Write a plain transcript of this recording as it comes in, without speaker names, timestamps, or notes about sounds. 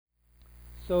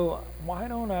So why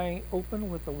don't I open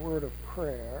with a word of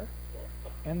prayer,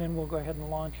 and then we'll go ahead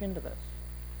and launch into this.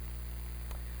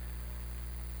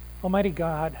 Almighty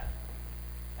God,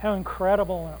 how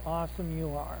incredible and awesome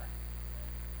you are.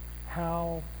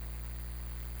 How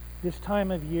this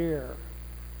time of year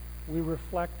we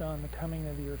reflect on the coming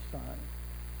of your Son,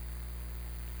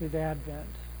 his advent,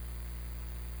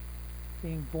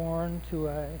 being born to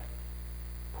a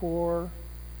poor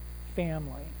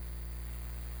family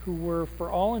who were,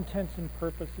 for all intents and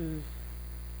purposes,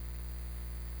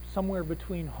 somewhere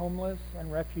between homeless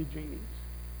and refugees.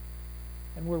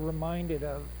 And we're reminded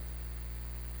of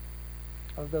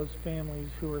those families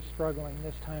who are struggling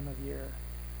this time of year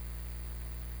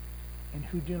and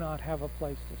who do not have a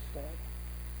place to stay.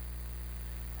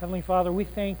 Heavenly Father, we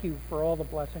thank you for all the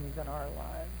blessings in our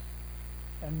lives.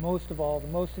 And most of all, the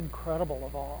most incredible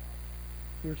of all,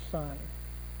 your Son,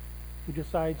 who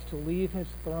decides to leave his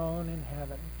throne in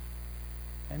heaven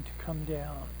and to come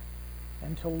down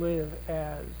and to live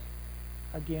as,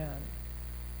 again,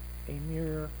 a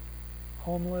mere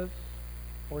homeless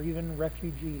or even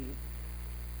refugee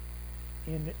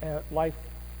in life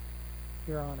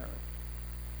here on earth.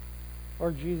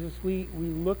 Lord Jesus, we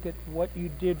look at what you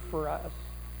did for us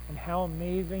and how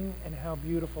amazing and how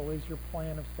beautiful is your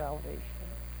plan of salvation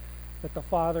that the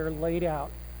Father laid out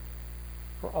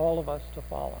for all of us to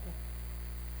follow.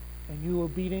 And you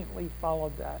obediently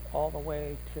followed that all the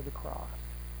way to the cross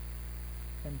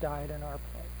and died in our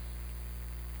place.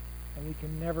 And we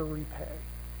can never repay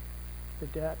the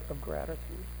debt of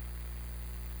gratitude.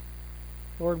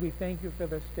 Lord, we thank you for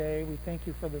this day. We thank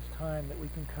you for this time that we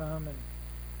can come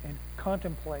and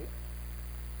contemplate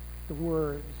the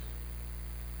words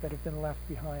that have been left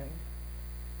behind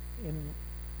in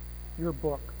your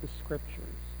book, the Scriptures.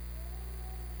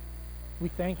 We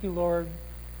thank you, Lord.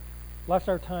 Bless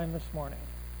our time this morning.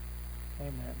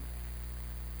 Amen.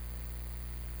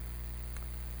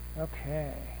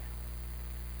 Okay.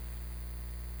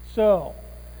 So,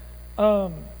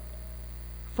 for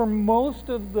most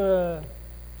of the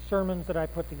sermons that I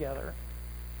put together,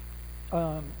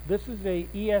 this is a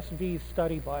ESV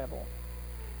study Bible.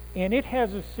 And it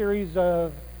has a series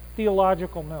of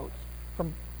theological notes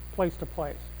from place to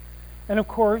place. And of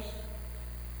course,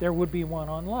 there would be one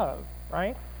on love,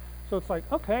 right? So it's like,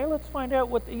 okay, let's find out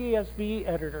what the ESV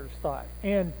editors thought.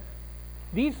 And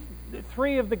these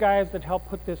three of the guys that helped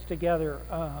put this together,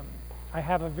 I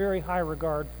have a very high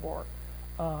regard for.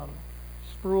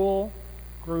 Sproul,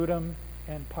 Grudem,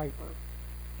 and Piper.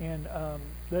 And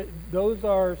those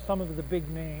are some of the big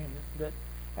names that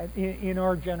in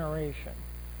our generation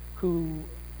who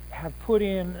have put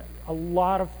in a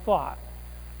lot of thought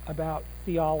about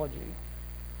theology.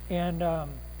 And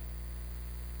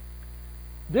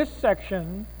this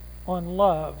section on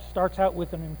love starts out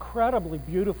with an incredibly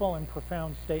beautiful and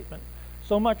profound statement.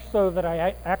 So much so that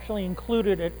I actually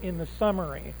included it in the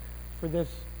summary for this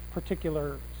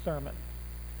particular sermon.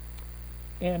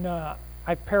 And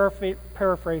I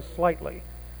paraphrase slightly,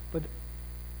 but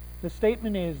the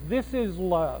statement is, this is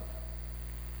love.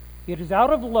 It is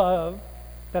out of love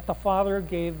that the Father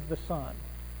gave the Son,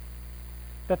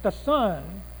 that the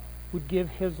Son would give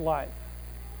his life.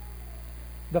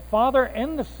 The Father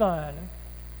and the Son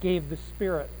gave the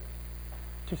Spirit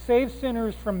to save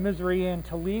sinners from misery and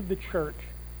to lead the church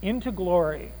into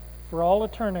glory for all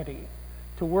eternity,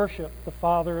 to worship the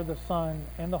Father, the Son,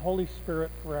 and the Holy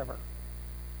Spirit forever.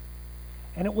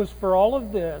 And it was for all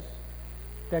of this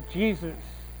that Jesus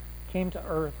came to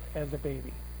earth as a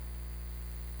baby.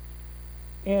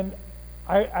 And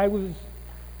I was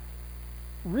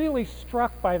really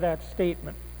struck by that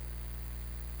statement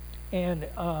and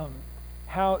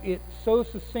how it so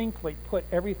succinctly put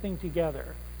everything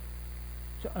together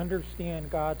to understand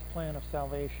God's plan of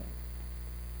salvation.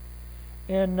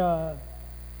 And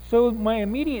so my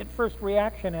immediate first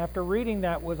reaction after reading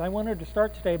that was I wanted to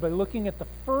start today by looking at the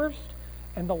first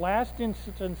and the last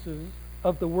instances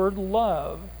of the word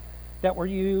love that were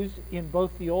used in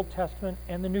both the Old Testament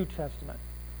and the New Testament.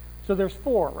 So there's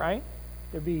four, right?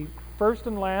 There'd be first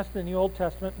and last in the Old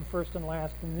Testament and first and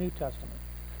last in the New Testament.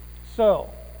 So,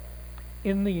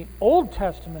 in the Old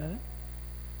Testament,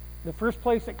 the first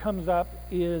place it comes up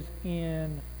is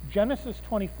in Genesis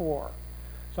 24.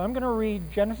 So I'm going to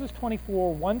read Genesis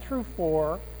 24, 1 through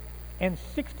 4, and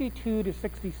 62 to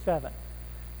 67.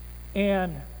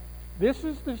 And this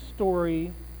is the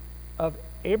story of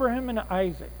Abraham and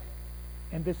Isaac.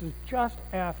 And this is just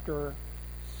after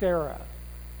Sarah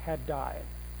had died.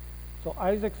 So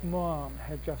Isaac's mom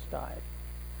had just died.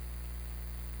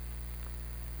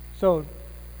 So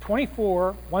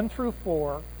 24, 1 through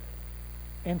 4,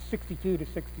 and 62 to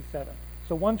 67.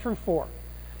 So 1 through 4.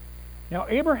 Now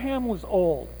Abraham was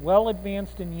old, well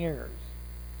advanced in years,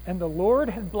 and the Lord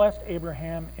had blessed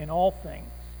Abraham in all things.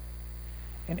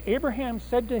 And Abraham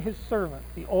said to his servant,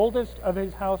 the oldest of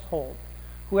his household,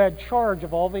 who had charge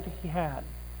of all that he had,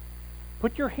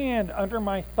 "Put your hand under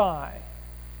my thigh,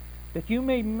 that you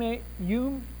may make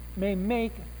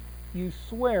you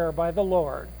swear by the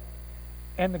Lord,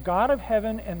 and the God of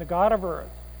heaven and the God of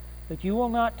earth, that you will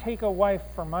not take a wife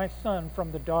for my son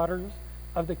from the daughters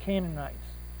of the Canaanites,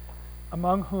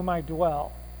 among whom I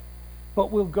dwell,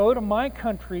 but will go to my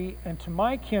country and to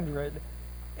my kindred,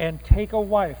 and take a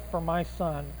wife for my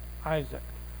son Isaac."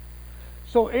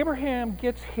 So Abraham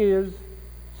gets his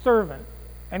servant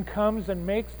and comes and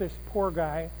makes this poor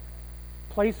guy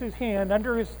place his hand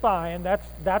under his thigh, and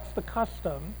that's the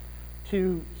custom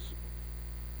to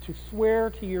swear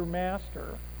to your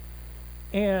master.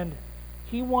 And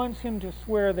he wants him to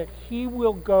swear that he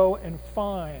will go and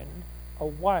find a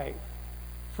wife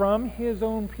from his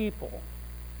own people.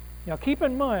 Now keep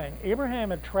in mind,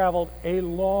 Abraham had traveled a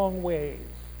long ways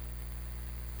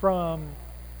from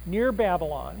near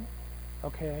Babylon,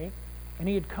 okay, and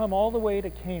he had come all the way to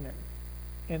Canaan.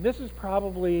 And this is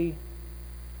probably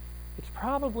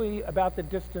about the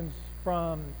distance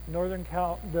from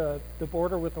the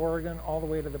border with Oregon all the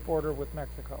way to the border with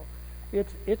Mexico.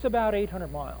 It's about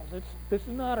 800 miles. This is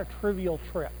not a trivial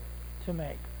trip to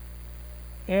make.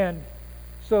 And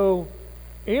so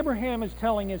Abraham is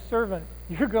telling his servant,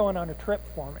 "You're going on a trip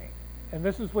for me, and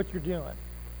this is what you're doing."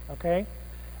 Okay?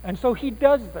 And so he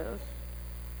does this,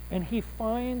 and he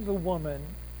finds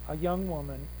a young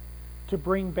woman, to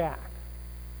bring back.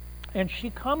 And she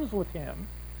comes with him.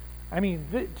 I mean,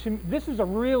 this is a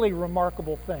really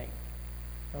remarkable thing.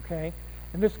 Okay?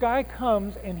 And this guy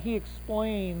comes and he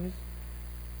explains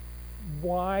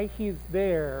why he's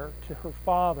there to her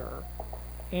father,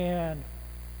 and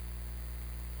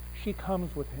she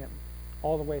comes with him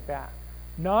all the way back,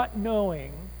 not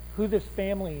knowing who this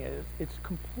family is. It's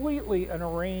completely an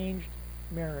arranged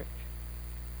marriage.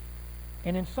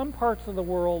 And in some parts of the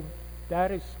world,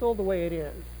 that is still the way it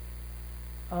is.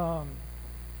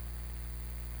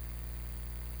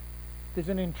 There's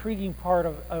an intriguing part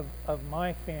of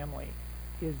my family,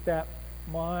 is that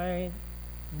my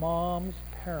mom's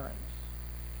parents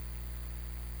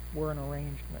were an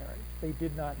arranged marriage. They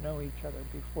did not know each other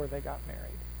before they got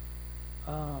married.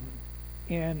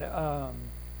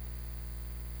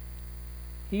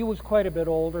 He was quite a bit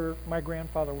older. My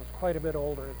grandfather was quite a bit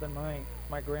older than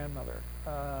my grandmother.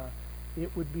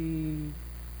 It would be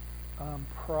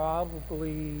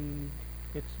probably,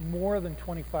 it's more than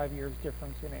 25 years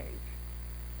difference in age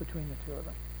between the two of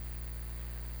them.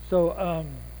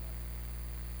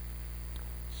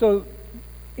 So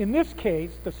in this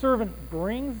case, the servant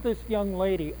brings this young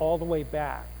lady all the way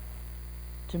back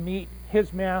to meet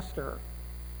his master,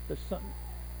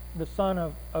 the son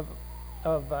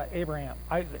of Abraham,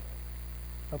 Isaac.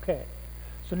 Okay,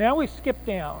 so now we skip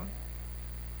down,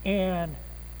 and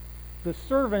the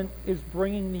servant is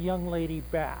bringing the young lady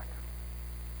back.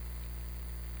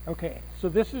 Okay, so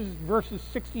this is verses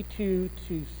 62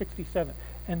 to 67.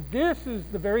 And this is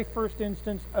the very first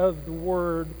instance of the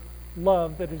word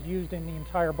love that is used in the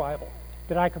entire Bible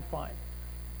that I could find.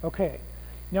 Okay,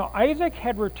 now Isaac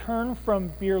had returned from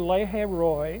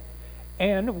Beer-lahai-roi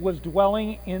and was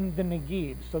dwelling in the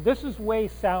Negev. So this is way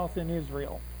south in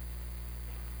Israel.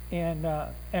 And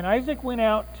Isaac went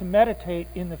out to meditate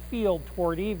in the field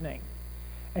toward evening.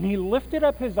 And he lifted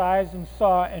up his eyes and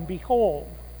saw, and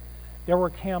behold, there were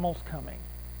camels coming.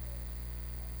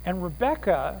 And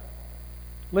Rebekah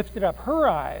lifted up her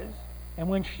eyes, and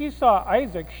when she saw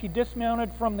Isaac, she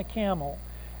dismounted from the camel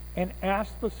and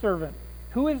asked the servant,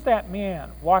 "Who is that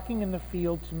man walking in the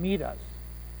field to meet us?"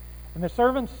 And the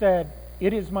servant said,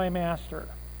 "It is my master."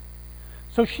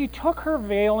 So she took her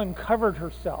veil and covered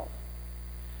herself.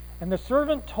 And the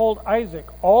servant told Isaac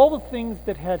all the things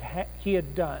that he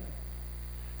had done.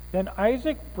 Then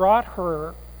Isaac brought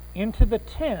her into the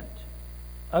tent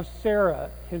of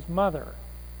Sarah, his mother,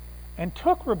 and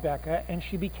took Rebekah, and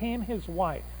she became his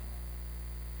wife.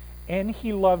 And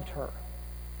he loved her.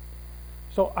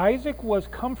 So Isaac was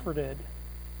comforted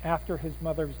after his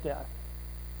mother's death.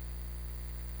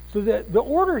 So the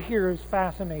order here is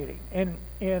fascinating, and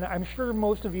I'm sure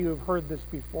most of you have heard this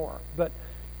before, but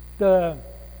the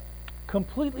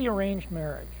completely arranged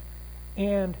marriage,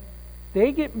 and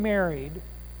they get married,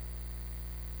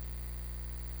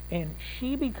 and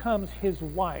she becomes his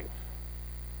wife,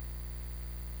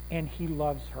 and he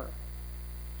loves her.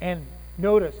 And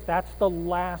notice, that's the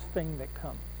last thing that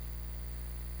comes.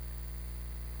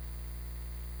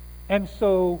 And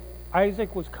so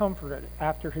Isaac was comforted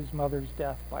after his mother's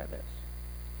death by this.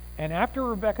 And after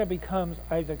Rebekah becomes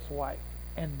Isaac's wife,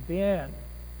 and then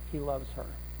he loves her.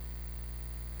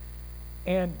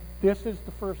 And this is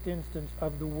the first instance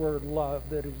of the word love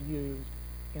that is used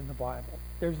in the Bible.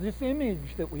 There's this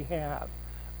image that we have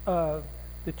of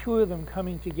the two of them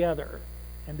coming together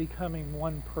and becoming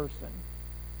one person,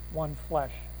 one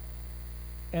flesh.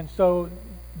 And so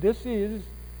this is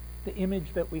the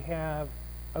image that we have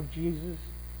of Jesus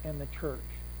and the church.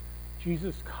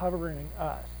 Jesus covering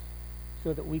us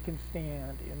so that we can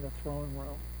stand in the throne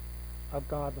room of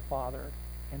God the Father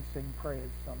and sing praise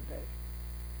someday.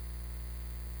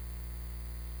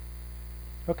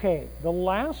 Okay, the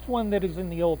last one that is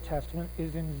in the Old Testament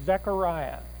is in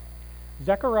Zechariah.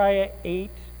 Zechariah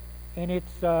 8, and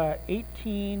it's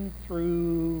 18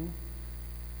 through,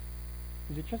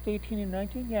 is it just 18 and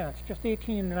 19? Yeah, it's just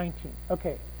 18 and 19.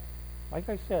 Okay, like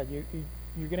I said,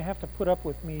 you're going to have to put up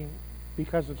with me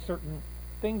because of certain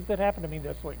things that happened to me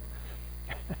this week.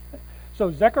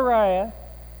 So Zechariah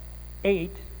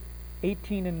 8,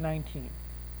 18 and 19.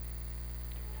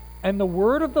 And the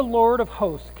word of the Lord of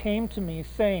hosts came to me,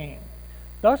 saying,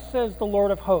 Thus says the Lord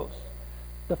of hosts,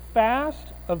 the fast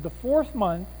of the 4th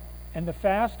month, and the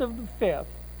fast of the 5th,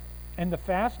 and the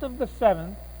fast of the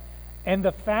 7th, and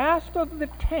the fast of the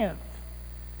 10th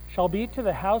shall be to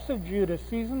the house of Judah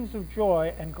seasons of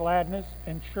joy and gladness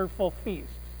and cheerful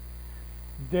feasts.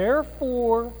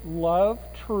 Therefore love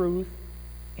truth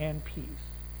and peace.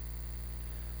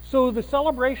 So the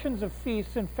celebrations of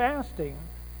feasts and fasting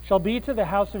shall be to the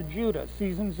house of Judah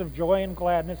seasons of joy and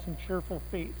gladness and cheerful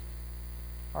feasts.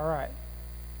 All right.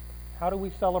 How do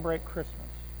we celebrate Christmas?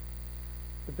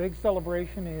 The big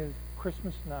celebration is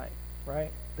Christmas night,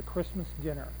 right? The Christmas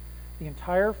dinner. The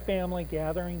entire family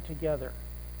gathering together.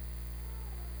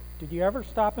 Did you ever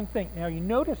stop and think? Now you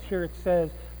notice here it says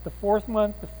the 4th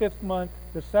month, the 5th month,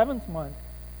 the 7th month,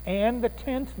 and the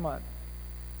 10th month.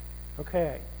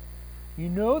 Okay. You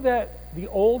know that the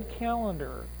old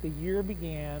calendar, the year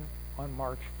began on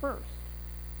March 1st.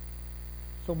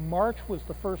 So March was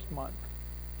the 1st month.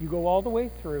 You go all the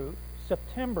way through.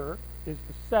 September is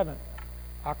the 7th.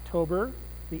 October,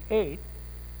 the 8th.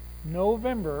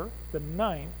 November, the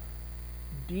 9th.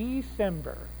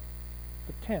 December,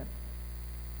 the 10th.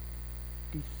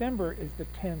 December is the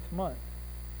 10th month.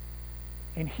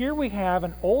 And here we have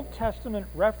an Old Testament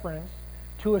reference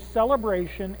to a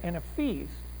celebration and a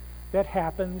feast that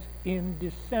happens in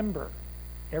December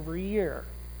every year.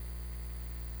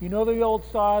 You know the old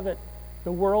saw that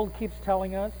the world keeps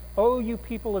telling us, oh, you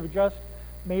people have just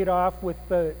made off with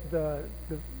the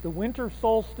winter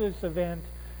solstice event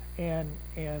and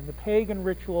the pagan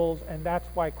rituals, and that's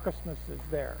why Christmas is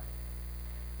there.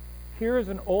 Here is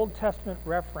an Old Testament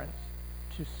reference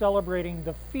to celebrating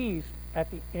the feast at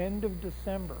the end of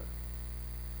December.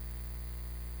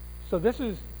 So this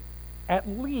is at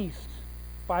least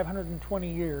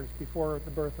 520 years before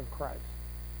the birth of Christ.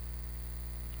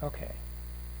 Okay.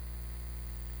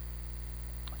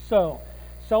 So,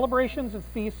 celebrations of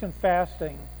feasts and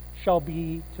fasting shall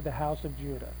be to the house of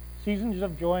Judah. Seasons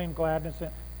of joy and gladness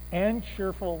and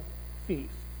cheerful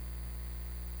feasts.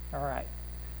 All right.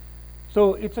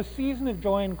 So, it's a season of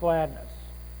joy and gladness.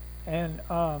 And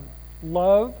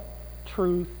love,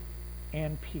 truth,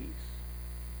 and peace.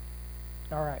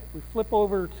 All right. We flip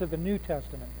over to the New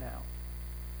Testament now.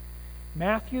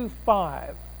 Matthew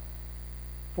 5,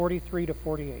 43 to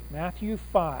 48. Matthew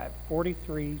 5,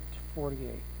 43 to 48.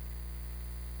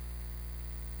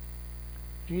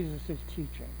 Jesus is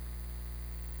teaching.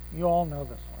 You all know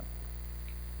this one.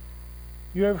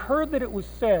 You have heard that it was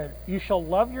said, you shall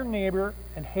love your neighbor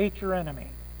and hate your enemy.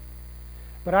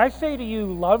 But I say to you,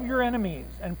 love your enemies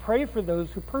and pray for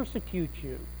those who persecute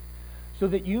you, so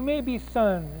that you may be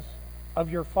sons of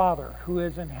your Father who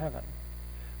is in heaven.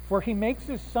 For he makes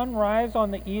his sun rise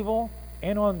on the evil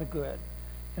and on the good,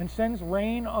 and sends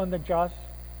rain on the just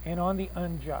and on the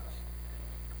unjust.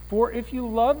 For if you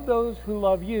love those who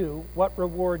love you, what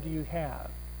reward do you have?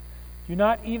 Do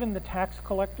not even the tax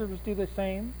collectors do the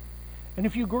same? And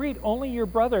if you greet only your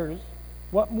brothers,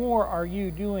 what more are you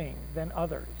doing than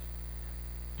others?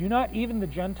 Do not even the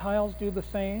Gentiles do the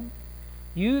same?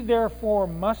 You therefore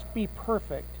must be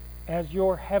perfect, as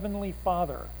your heavenly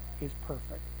Father is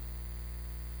perfect.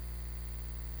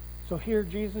 So here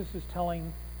Jesus is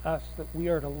telling us that we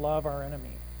are to love our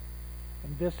enemies.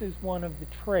 And this is one of the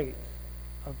traits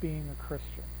of being a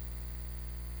Christian.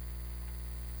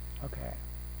 Okay.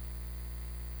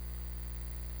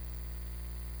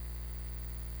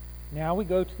 Now we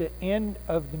go to the end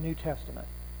of the New Testament.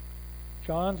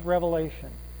 John's Revelation,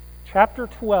 chapter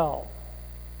 12.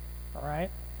 All right?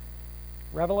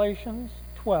 Revelations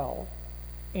 12.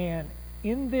 And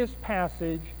in this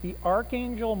passage, the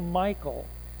archangel Michael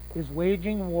is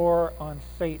waging war on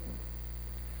Satan.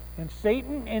 And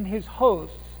Satan and his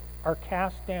hosts are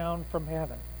cast down from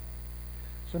heaven.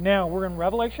 So now we're in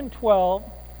Revelation 12,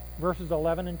 verses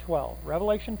 11 and 12.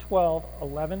 Revelation 12,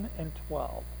 11 and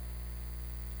 12.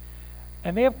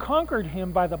 And they have conquered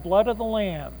him by the blood of the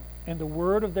Lamb and the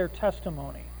word of their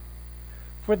testimony.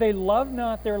 For they love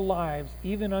not their lives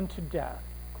even unto death.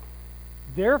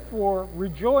 Therefore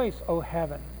rejoice, O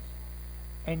heavens,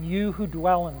 and you who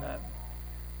dwell in them.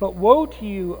 But woe to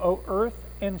you, O earth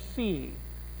and sea,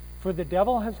 for the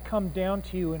devil has come down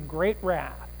to you in great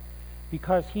wrath,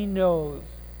 because he knows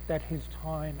that his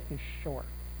time is short.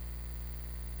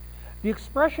 The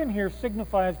expression here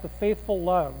signifies the faithful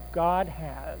love God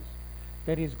has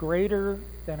that is greater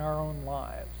than our own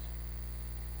lives.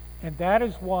 And that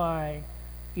is why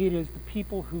it is the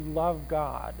people who love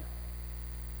God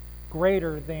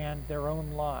greater than their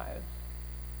own lives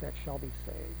that shall be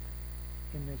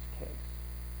saved in this case.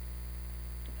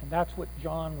 And that's what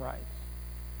John writes.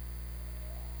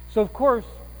 So, of course,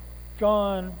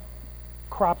 John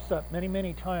crops up many,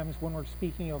 many times when we're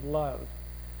speaking of love,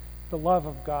 the love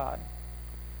of God.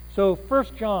 So 1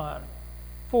 John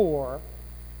 4,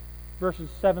 verses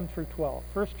 7 through 12.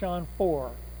 1 John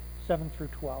 4, 7 through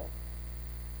 12.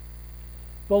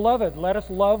 Beloved, let us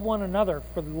love one another,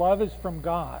 for love is from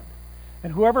God.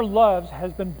 And whoever loves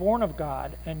has been born of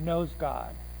God and knows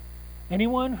God.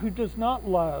 Anyone who does not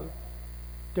love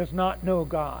does not know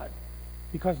God,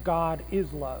 because God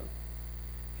is love.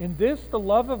 In this the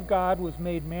love of God was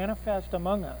made manifest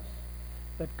among us,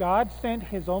 that God sent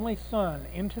his only Son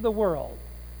into the world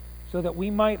so that we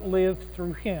might live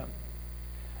through him.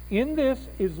 In this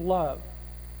is love,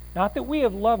 not that we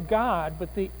have loved God,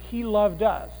 but that he loved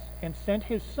us and sent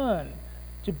his Son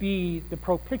to be the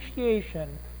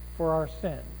propitiation for our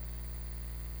sins.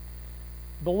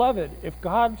 Beloved, if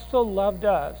God so loved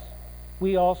us,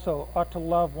 we also ought to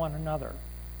love one another.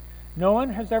 No one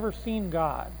has ever seen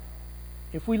God.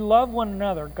 If we love one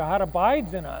another, God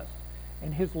abides in us,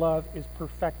 and his love is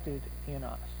perfected in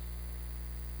us.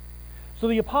 So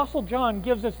the Apostle John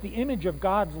gives us the image of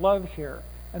God's love here,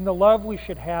 and the love we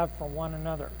should have for one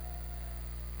another.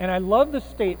 And I love the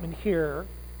statement here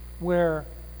where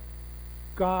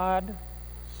God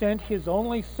sent his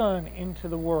only Son into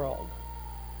the world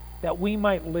that we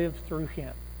might live through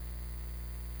him.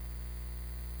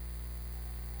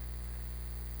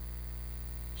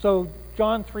 So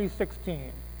John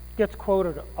 3:16 gets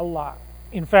quoted a lot.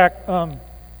 In fact, I'm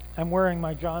wearing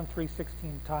my John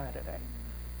 3:16 tie today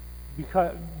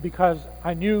because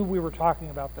I knew we were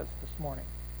talking about this morning.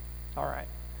 All right.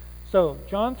 So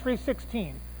John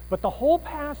 3:16, but the whole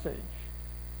passage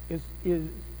is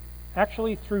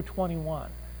actually through 21.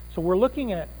 So we're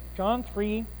looking at John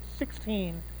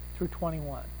 3:16 through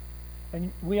 21.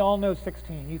 And we all know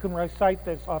 16. You can recite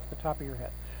this off the top of your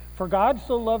head. For God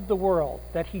so loved the world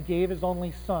that he gave his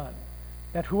only Son,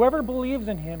 that whoever believes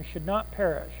in him should not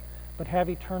perish, but have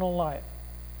eternal life.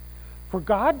 For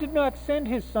God did not send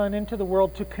his Son into the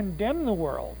world to condemn the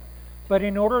world, but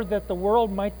in order that the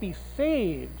world might be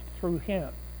saved through him.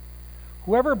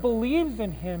 Whoever believes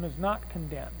in him is not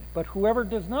condemned, but whoever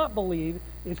does not believe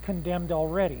is condemned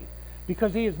already,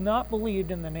 because he has not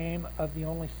believed in the name of the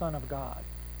only Son of God.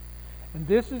 And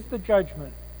this is the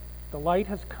judgment. The light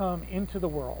has come into the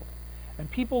world,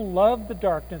 and people loved the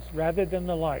darkness rather than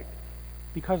the light,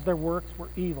 because their works were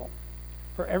evil.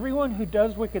 For everyone who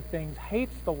does wicked things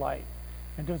hates the light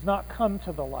and does not come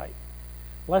to the light,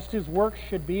 lest his works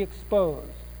should be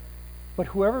exposed. But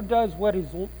whoever does what is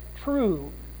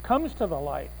true comes to the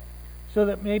light, so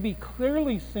that it may be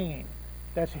clearly seen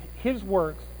that his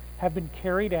works have been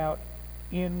carried out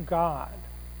in God.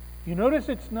 You notice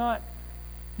it's not,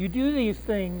 you do these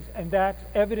things and that's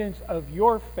evidence of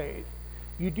your faith.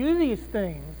 You do these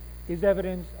things is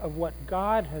evidence of what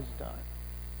God has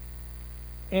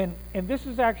done. And this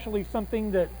is actually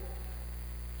something that,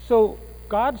 so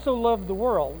God so loved the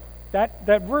world, that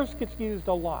verse gets used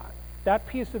a lot. That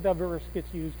piece of that verse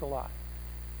gets used a lot.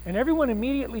 And everyone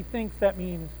immediately thinks that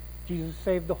means Jesus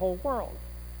saved the whole world.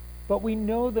 But we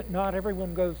know that not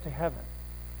everyone goes to heaven.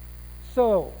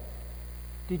 So,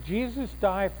 did Jesus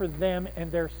die for them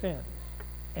and their sins?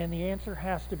 And the answer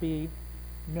has to be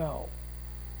no.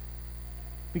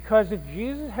 Because if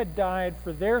Jesus had died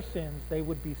for their sins, they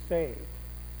would be saved.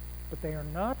 But they are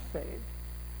not saved.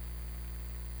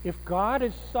 If God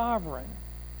is sovereign,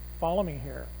 follow me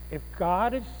here, if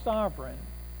God is sovereign,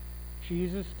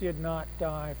 Jesus did not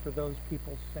die for those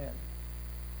people's sins.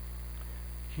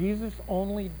 Jesus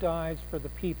only dies for the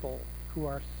people who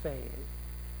are saved.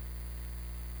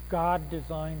 God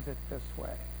designs it this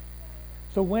way.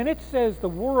 So when it says the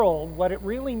world, what it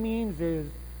really means is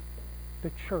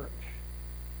the church,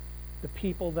 the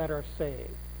people that are saved.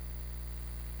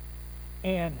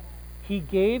 And he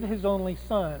gave his only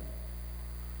Son.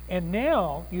 And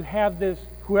now you have this,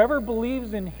 whoever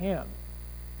believes in him,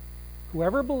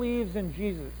 whoever believes in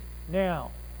Jesus,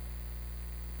 now,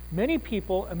 many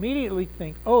people immediately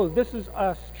think, oh, this is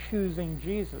us choosing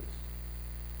Jesus.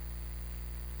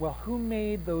 Well, who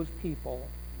made those people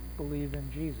believe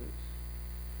in Jesus?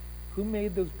 Who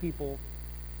made those people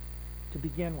to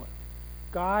begin with?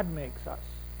 God makes us.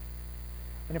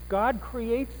 And if God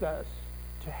creates us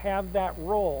to have that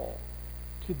role,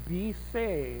 to be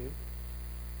saved,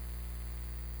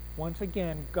 once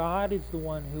again, God is the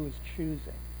one who is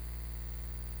choosing.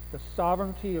 The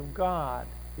sovereignty of God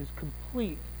is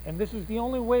complete. And this is the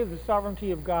only way the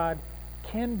sovereignty of God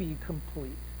can be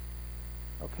complete.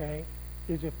 Okay?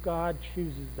 Is if God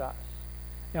chooses us.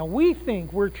 Now, we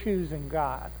think we're choosing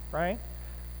God, right?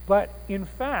 But in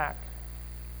fact,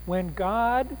 when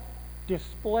God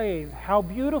displays how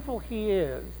beautiful he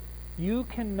is, you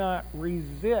cannot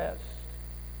resist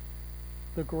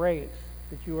the grace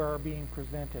that you are being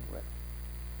presented with.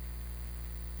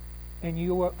 And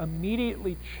you will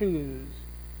immediately choose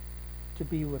to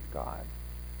be with God.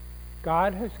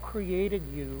 God has created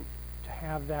you to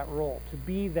have that role, to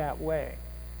be that way.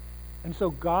 And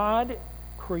so God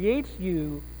creates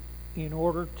you in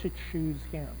order to choose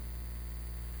him.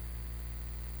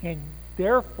 And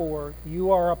therefore,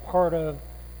 you are a part of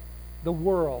the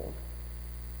world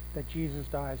that Jesus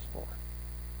dies for.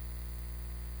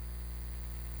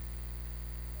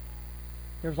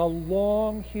 There's a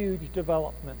long, huge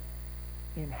development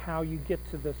in how you get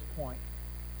to this point.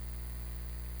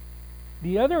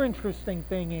 The other interesting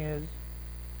thing is,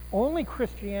 only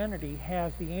Christianity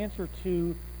has the answer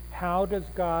to how does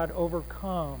God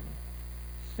overcome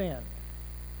sin.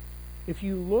 If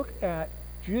you look at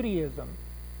Judaism,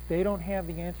 they don't have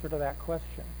the answer to that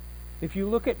question. If you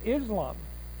look at Islam,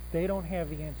 they don't have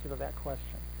the answer to that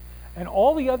question. And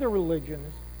all the other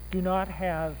religions do not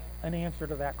have an answer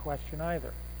to that question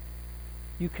either.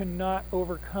 You cannot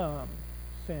overcome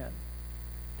sin.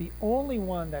 The only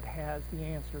one that has the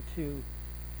answer to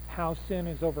how sin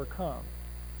is overcome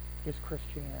is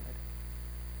Christianity.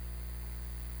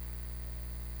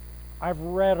 I've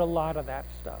read a lot of that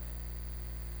stuff.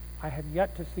 I have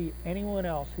yet to see anyone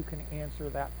else who can answer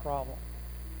that problem.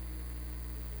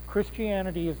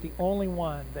 Christianity is the only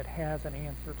one that has an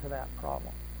answer to that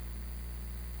problem.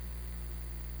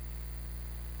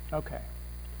 Okay.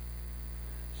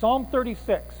 Psalm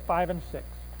 36, 5 and 6.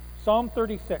 Psalm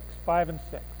 36, 5 and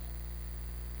 6.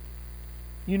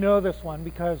 You know this one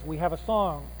because we have a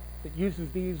song that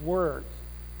uses these words.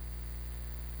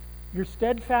 Your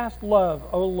steadfast love,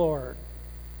 O Lord,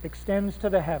 extends to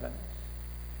the heavens.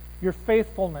 Your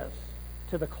faithfulness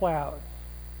to the clouds.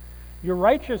 Your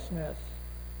righteousness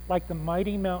like the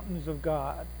mighty mountains of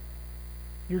God.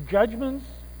 Your judgments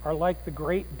are like the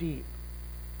great deep.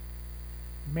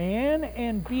 Man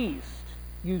and beast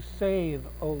you save,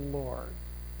 O Lord.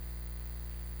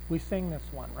 We sing this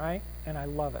one, right? And I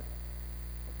love it.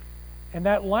 And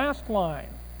that last line,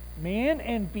 man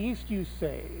and beast you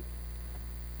save.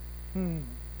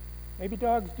 Maybe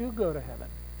dogs do go to heaven.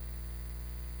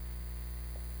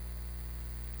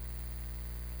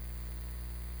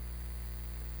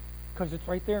 Because it's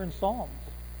right there in Psalms.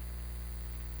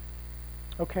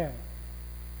 Okay.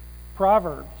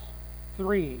 Proverbs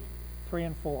 3, 3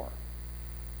 and 4.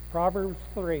 Proverbs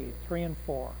 3, 3 and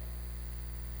 4.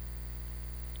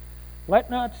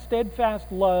 Let not steadfast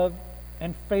love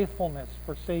and faithfulness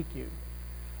forsake you.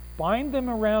 Bind them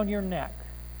around your neck.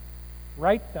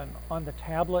 Write them on the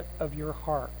tablet of your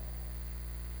heart.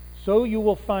 So you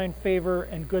will find favor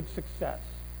and good success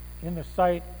in the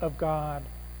sight of God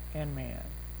and man.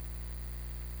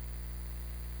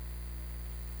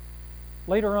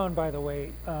 Later on, by the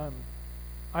way,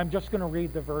 I'm just going to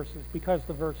read the verses because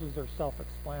the verses are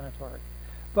self-explanatory.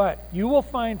 But you will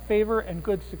find favor and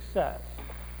good success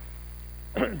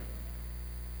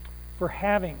for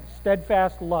having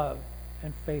steadfast love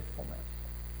and faithfulness.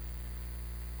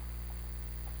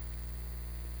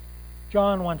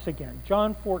 John once again,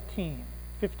 John 14,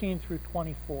 15 through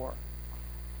 24.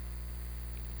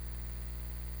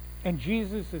 And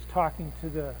Jesus is talking to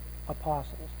the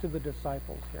apostles, to the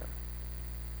disciples here.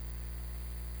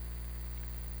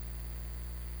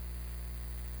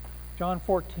 John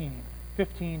 14,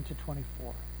 15 to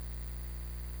 24.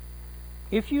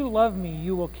 If you love me,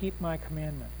 you will keep my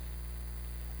commandments.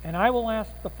 And I will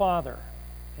ask the Father,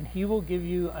 and he will give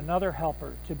you another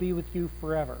helper to be with you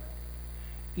forever.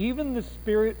 Even the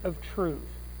Spirit of truth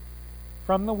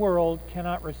from the world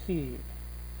cannot receive,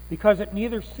 because it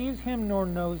neither sees him nor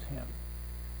knows him.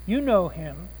 You know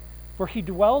him, for he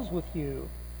dwells with you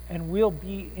and will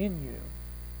be in you.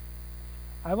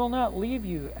 I will not leave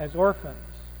you as orphans.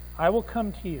 I will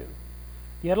come to you.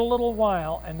 Yet a little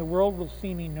while, and the world will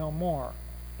see me no more,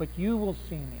 but you will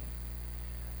see me.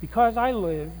 Because I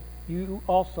live, you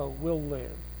also will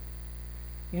live.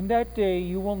 In that day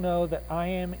you will know that I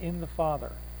am in the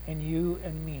Father, and you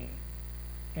in me,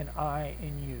 and I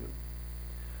in you.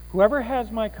 Whoever has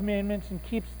my commandments and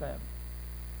keeps them,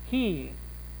 he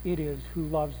it is who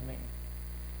loves me.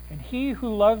 And he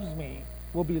who loves me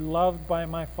will be loved by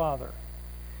my Father,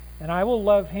 and I will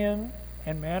love him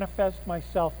and manifest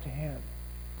myself to him.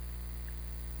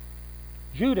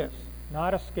 Judas,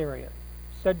 not Iscariot,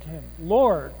 said to him,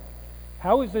 Lord,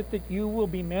 how is it that you will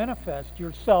be manifest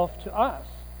yourself to us,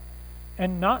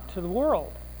 and not to the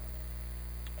world?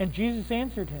 And Jesus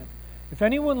answered him, If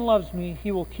anyone loves me,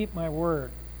 he will keep my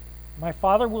word. My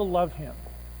Father will love him,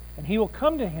 and he will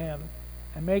come to him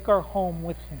and make our home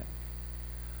with him.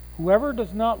 Whoever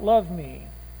does not love me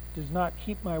does not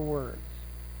keep my words.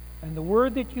 And the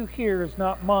word that you hear is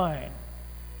not mine,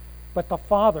 but the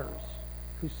Father's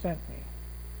who sent me.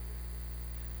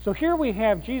 So here we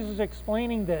have Jesus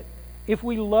explaining that if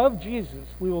we love Jesus,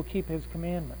 we will keep his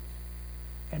commandments.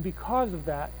 And because of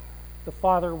that, the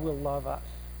Father will love us.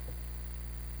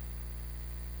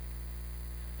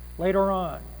 Later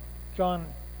on, John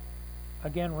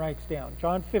again writes down,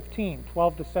 John 15,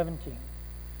 12 to 17.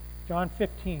 John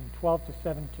 15, 12 to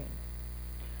 17.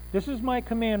 This is my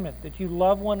commandment, that you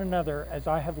love one another as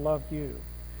I have loved you.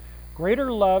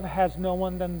 Greater love has no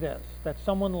one than this, that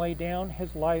someone lay down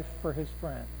his life for his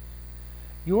friends.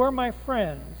 You are my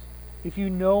friends if you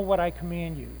know what I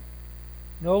command you.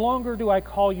 No longer do I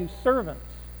call you servants,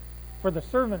 for the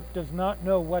servant does not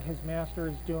know what his master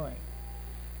is doing.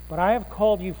 But I have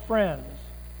called you friends,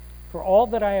 for all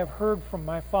that I have heard from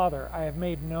my Father I have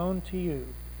made known to you.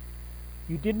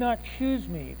 You did not choose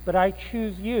me, but I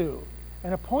choose you,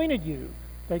 and appointed you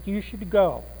that you should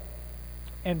go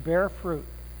and bear fruit,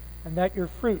 and that your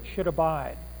fruit should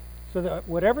abide, so that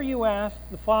whatever you ask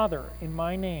the Father in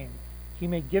my name, he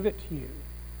may give it to you.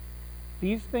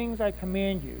 These things I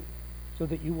command you, so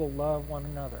that you will love one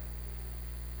another.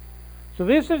 So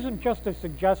this isn't just a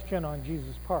suggestion on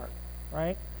Jesus' part,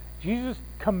 right? Jesus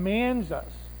commands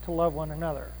us to love one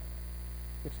another.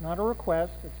 It's not a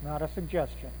request, it's not a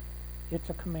suggestion, it's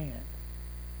a command.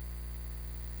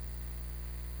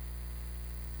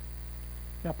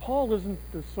 Now, Paul isn't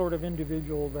the sort of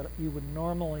individual that you would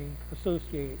normally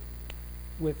associate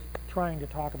with trying to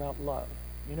talk about love.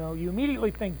 You know, you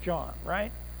immediately think John,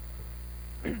 right?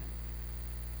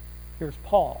 Here's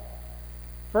Paul.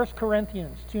 1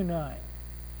 Corinthians 2:9.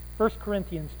 1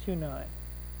 Corinthians 2:9.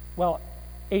 Well,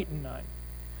 8 and 9.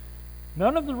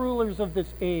 None of the rulers of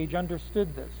this age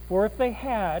understood this, for if they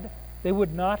had, they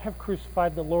would not have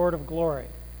crucified the Lord of glory.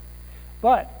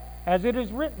 But, as it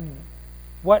is written,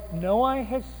 what no eye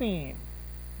has seen,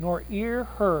 nor ear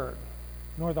heard,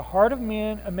 nor the heart of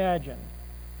man imagined,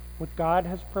 what God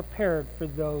has prepared for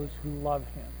those who love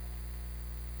him.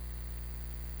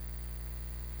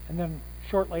 And then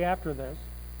shortly after this,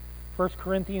 1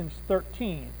 Corinthians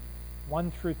 13,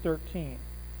 1 through 13.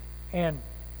 And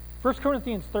 1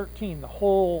 Corinthians 13, the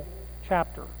whole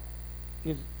chapter,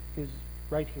 is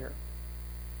right here.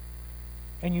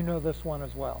 And you know this one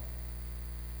as well.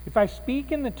 If I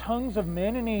speak in the tongues of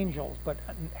men and angels, but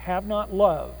have not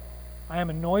love, I am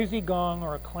a noisy gong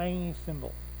or a clanging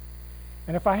cymbal.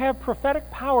 And if I have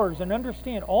prophetic powers and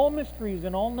understand all mysteries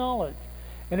and all knowledge,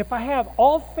 and if I have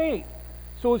all faith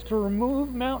so as to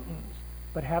remove mountains,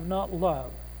 but have not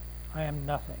love, I am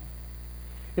nothing.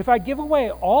 If I give away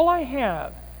all I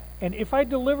have, and if I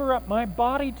deliver up my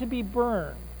body to be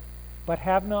burned, but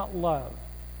have not love,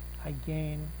 I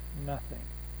gain nothing.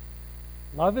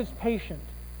 Love is patient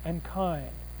and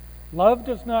kind. Love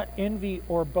does not envy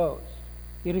or boast.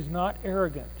 It is not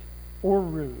arrogant or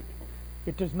rude.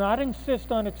 It does not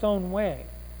insist on its own way.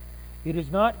 It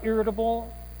is not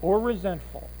irritable or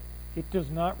resentful. It does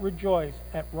not rejoice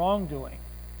at wrongdoing,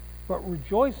 but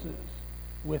rejoices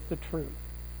with the truth.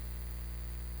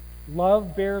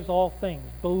 Love bears all things,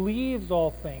 believes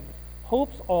all things,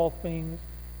 hopes all things,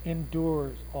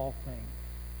 endures all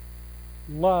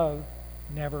things. Love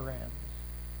never ends.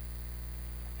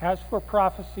 As for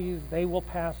prophecies, they will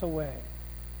pass away.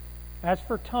 As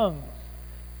for tongues,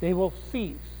 they will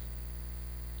cease.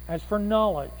 As for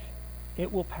knowledge,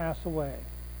 it will pass away.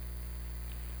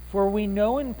 For we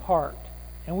know in part,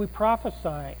 and we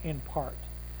prophesy in part.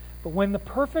 But when the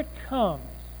perfect comes,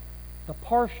 the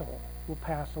partial will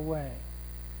pass away.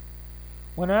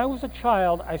 When I was a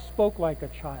child, I spoke like a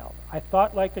child. I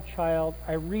thought like a child.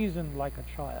 I reasoned like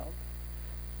a child.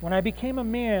 When I became a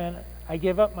man, I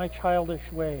gave up my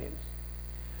childish ways.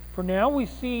 For now we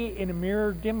see in a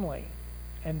mirror dimly,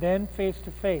 and then face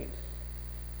to face.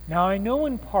 Now I know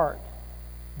in part,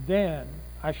 then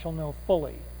I shall know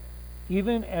fully,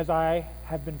 even as I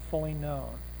have been fully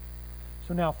known.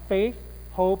 So now faith,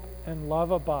 hope, and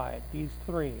love abide, these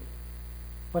three.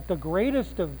 But the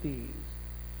greatest of these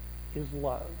is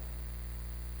love.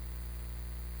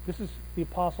 This is the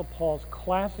Apostle Paul's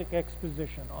classic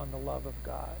exposition on the love of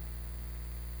God.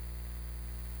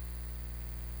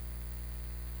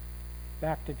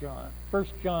 Back to John. 1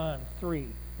 John 3,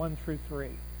 1 through 3.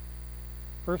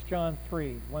 1 John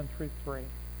 3, 1 through 3.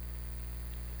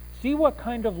 See what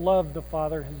kind of love the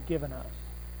Father has given us,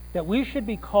 that we should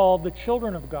be called the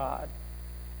children of God,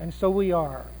 and so we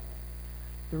are.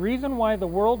 The reason why the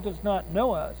world does not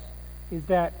know us is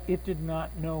that it did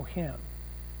not know Him.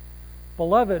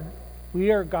 Beloved,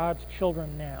 we are God's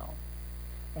children now,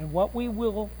 and what we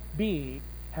will be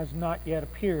has not yet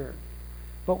appeared.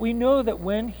 But we know that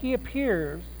when He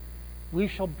appears, we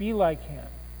shall be like Him,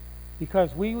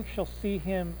 because we shall see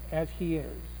Him as He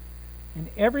is. And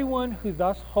everyone who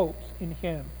thus hopes in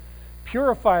Him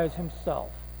purifies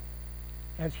himself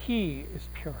as He is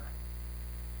pure.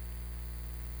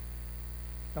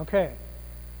 Okay,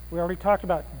 we already talked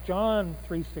about John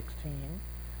 3:16.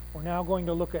 We're now going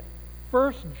to look at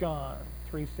 1 John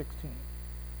 3:16.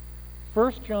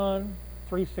 1 John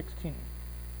 3:16.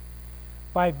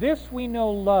 By this we know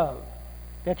love,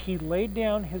 that He laid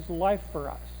down His life for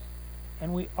us,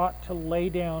 and we ought to lay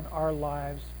down our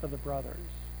lives for the brothers.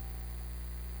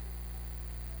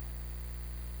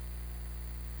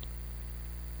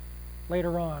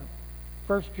 Later on,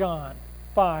 1 John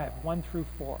 5, 1 through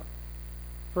 4.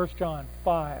 1 John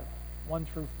 5, 1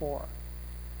 through 4.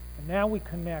 And now we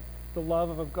connect the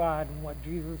love of God and what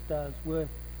Jesus does with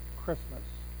Christmas.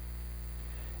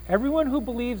 Everyone who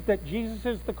believes that Jesus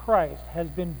is the Christ has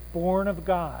been born of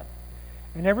God.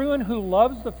 And everyone who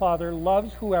loves the Father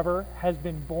loves whoever has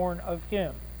been born of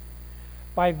Him.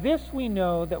 By this we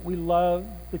know that we love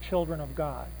the children of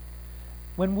God,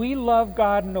 when we love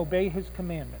God and obey His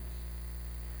commandments.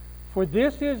 For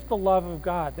this is the love of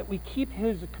God, that we keep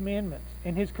His commandments,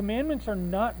 and His commandments are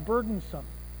not burdensome.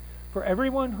 For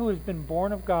everyone who has been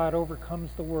born of God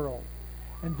overcomes the world.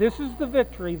 And this is the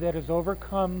victory that has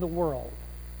overcome the world,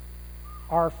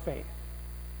 our faith.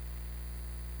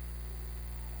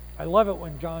 I love it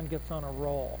when John gets on a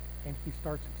roll and he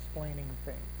starts explaining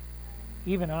things.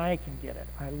 Even I can get it.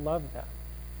 I love that.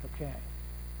 Okay.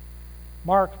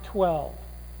 Mark 12.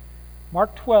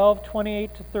 Mark 12,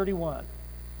 28 to 31.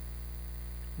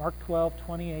 Mark 12,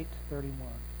 28 to 31.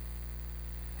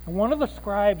 And one of the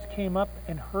scribes came up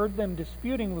and heard them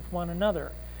disputing with one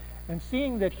another. And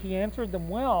seeing that he answered them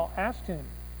well, asked him,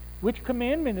 which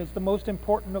commandment is the most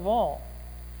important of all?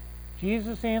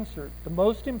 Jesus answered, the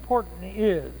most important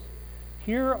is,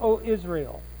 Hear, O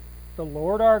Israel, the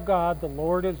Lord our God, the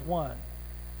Lord is one.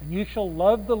 And you shall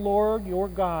love the Lord your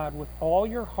God with all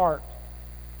your heart,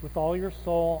 with all your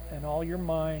soul, and all your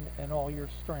mind, and all your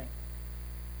strength.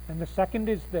 And the second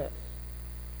is this,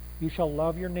 you shall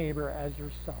love your neighbor as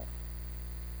yourself.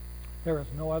 There is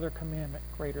no other commandment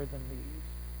greater than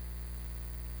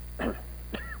these.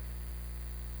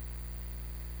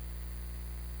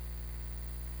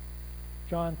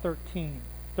 John 13,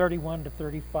 31 to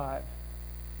 35.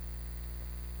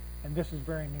 And this is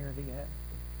very near the end.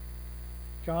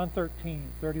 John 13,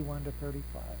 31 to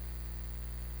 35.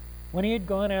 When he had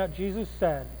gone out, Jesus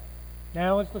said,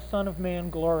 Now is the Son of Man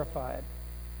glorified,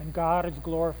 and God is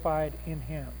glorified in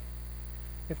him.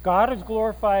 If God is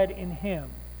glorified in him,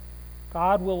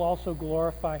 God will also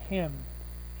glorify him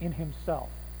in himself,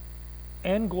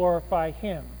 and glorify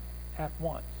him at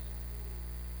once.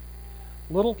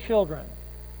 Little children,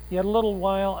 yet a little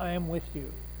while I am with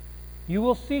you. You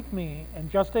will seek me,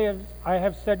 and just as I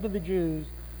have said to the Jews,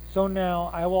 so now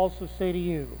I will also say to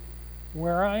you,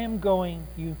 where I am going,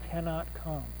 you cannot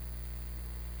come.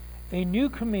 A new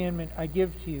commandment I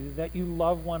give to you, that you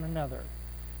love one another.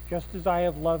 Just as I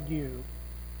have loved you,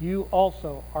 you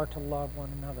also are to love one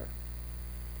another.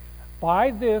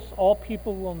 By this all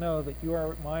people will know that you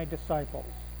are my disciples,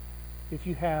 if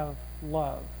you have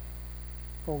love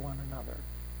for one another.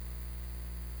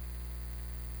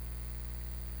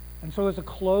 And so as a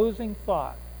closing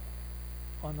thought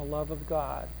on the love of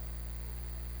God,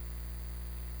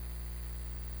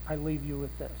 I leave you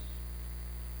with this.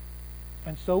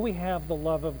 And so we have the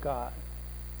love of God.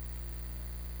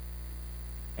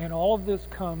 And all of this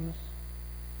comes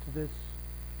to this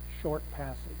short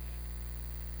passage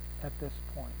at this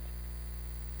point.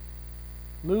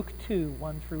 Luke 2,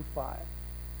 1 through 5.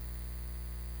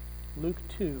 Luke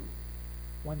 2,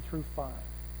 1 through 5.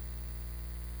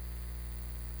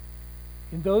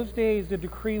 In those days, a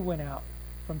decree went out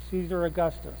from Caesar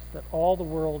Augustus that all the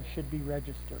world should be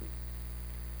registered.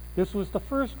 This was the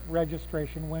first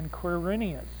registration when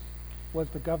Quirinius was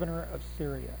the governor of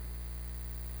Syria.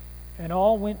 And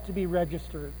all went to be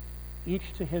registered,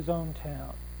 each to his own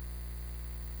town.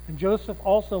 And Joseph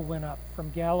also went up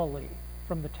from Galilee,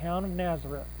 from the town of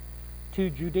Nazareth, to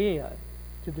Judea,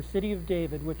 to the city of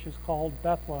David, which is called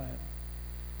Bethlehem,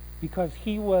 because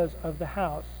he was of the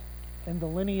house and the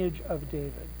lineage of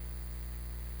David,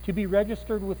 to be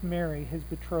registered with Mary, his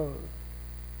betrothed,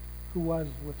 who was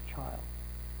with child.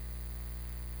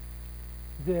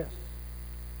 This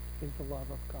is the love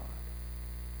of God.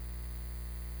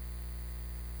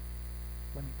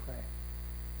 Let me pray.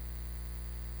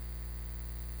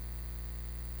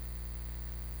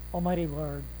 Almighty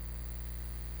Lord,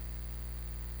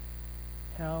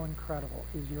 how incredible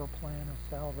is your plan of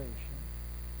salvation.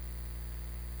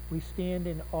 We stand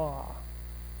in awe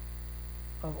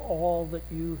of all that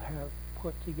you have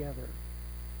put together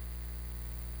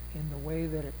in the way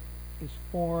that it is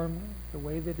formed, the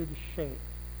way that it is shaped.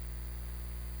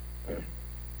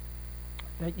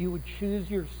 That you would choose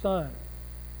your Son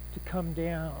to come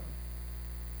down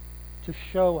to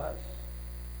show us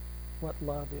what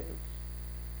love is.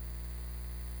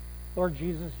 Lord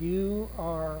Jesus, you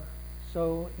are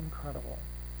so incredible,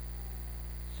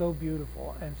 so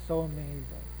beautiful, and so amazing.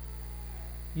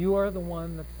 You are the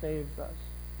one that saves us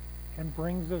and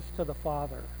brings us to the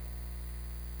Father.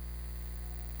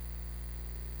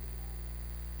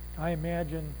 I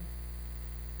imagine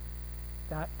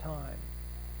that time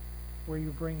where you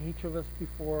bring each of us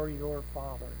before your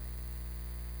Father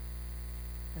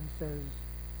and says,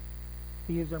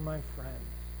 these are my friends.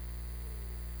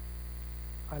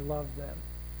 I love them.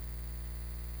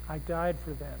 I died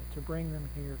for them to bring them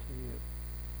here to you.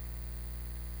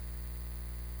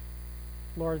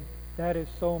 Lord, that is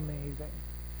so amazing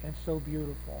and so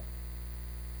beautiful.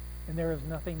 And there is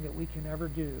nothing that we can ever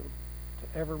do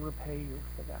to ever repay you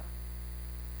for that.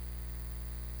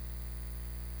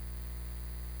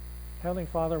 Heavenly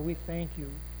Father, we thank you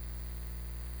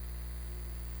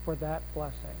for that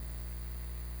blessing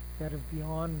that is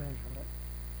beyond measurement.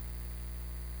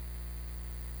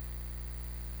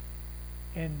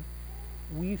 And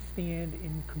we stand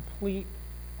in complete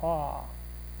awe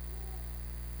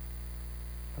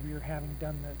of your having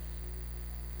done this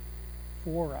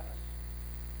for us.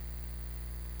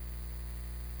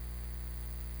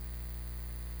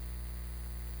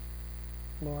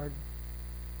 Lord,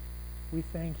 we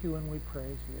thank you and we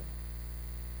praise you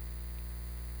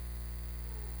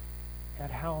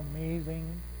at how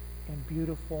amazing and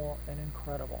beautiful and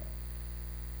incredible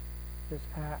this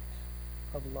act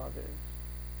of love is.